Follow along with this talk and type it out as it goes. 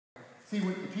See,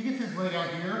 if he gets his leg out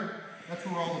here, that's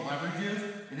where all the leverage is,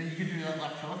 and then you can do that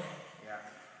left hook. Yeah.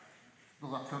 The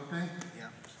left hook thing. Yeah.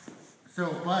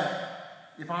 So,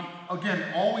 but if I'm again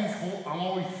I'm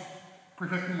always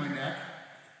protecting my neck.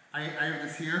 I have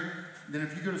this here. Then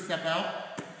if you go to step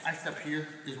out, I step here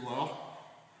as well.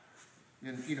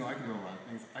 And you know I can do a lot of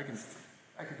things. I can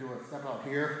do a step out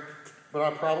here, but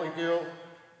I'll probably do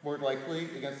more likely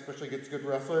especially against good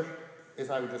wrestler, is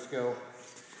I would just go.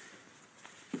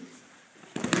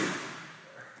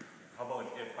 How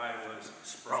about if I was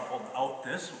sprawled out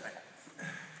this way?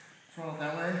 Sprawled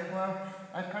that way? Well,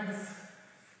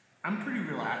 I'm pretty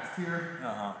relaxed here.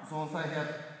 As long as I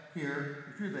have here,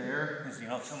 if you're there. Because you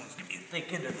know, someone's gonna be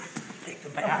thinking to take the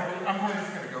back. I'm probably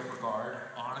just gonna go for guard,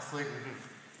 honestly.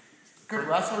 Good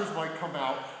wrestlers might come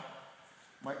out,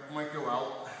 might go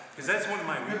out. Because that's one of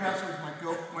my good wrestlers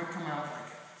might come out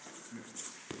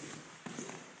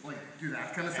like do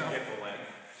that kind of stuff. Hit the leg.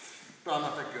 But I'm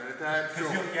not that good at that.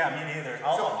 So, yeah, me neither.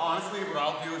 So honestly, what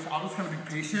I'll do is I'm just gonna be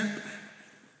patient,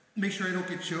 make sure I don't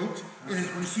get choked, and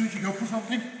as soon as you go for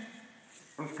something,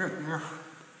 I'm just gonna here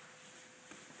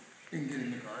and get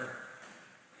in the guard.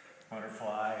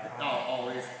 Butterfly. Oh,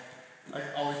 always. I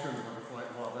always go to the butterfly.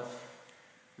 Well, that's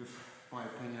just my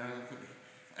opinion.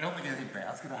 I don't think anything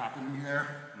bad's gonna happen to me there.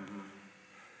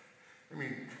 I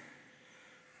mean,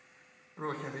 I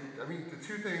really can't think. I mean, the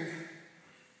two things.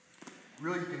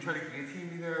 Really, you can try to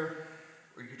guillotine me there,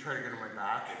 or you can try to get on my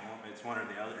back. It's one or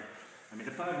the other. I mean,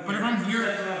 if I'm here,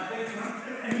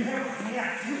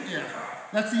 yeah,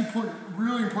 that's the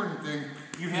really important thing.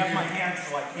 You have my hand,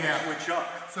 so I can't switch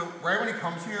up. So right when he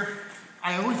comes here,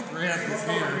 I always grab his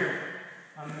hand. Here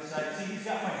on this side. See, he's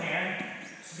got my hand.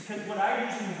 Because what I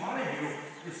usually want to do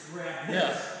is grab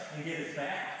this and get his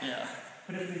back. Yeah.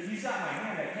 But if he's got my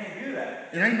hand, I can't do that.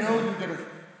 And I know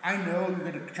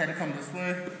you're gonna try to come this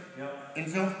way. Yep. And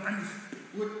so I'm just,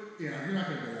 you're not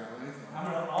gonna go that way. I'm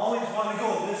gonna always want to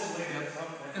go this way.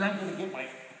 And I'm gonna get my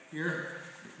here.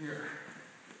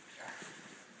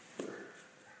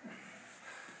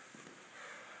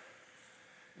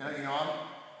 Now, you know,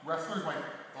 wrestlers might,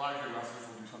 a lot of good wrestlers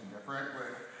will do something different, but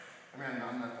I mean,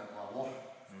 I'm not at that level.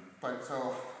 But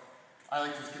so, I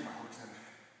like to just get my hooks in.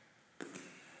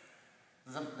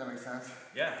 Does that make sense?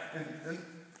 Yeah. And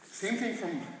same thing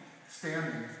from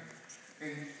standing.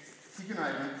 And Keek and I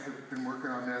have been working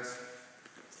on this.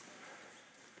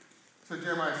 So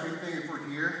Jeremiah, same thing if we're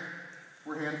here,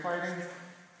 we're hand fighting,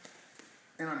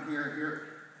 and I'm here,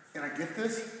 and I get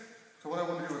this. So what I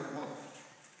want to do is I want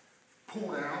to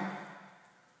pull down.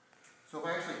 So if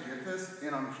I actually get this,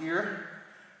 and I'm here,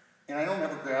 and I don't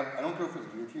ever grab, I don't go for the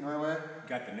guillotine right away.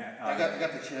 Got the neck. I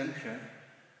got the chin.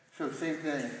 So same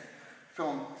thing.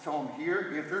 So I'm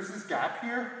here. If there's this gap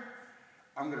here,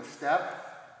 I'm gonna step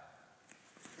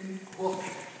and hook.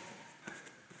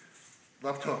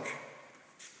 Left hook.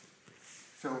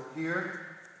 So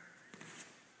here,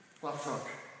 left hook.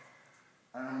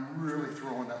 And I'm really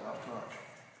throwing that left hook.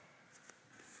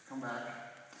 Come back.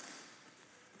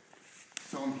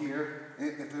 So I'm here. And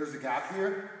if there's a gap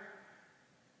here,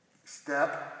 step,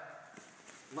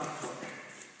 left hook.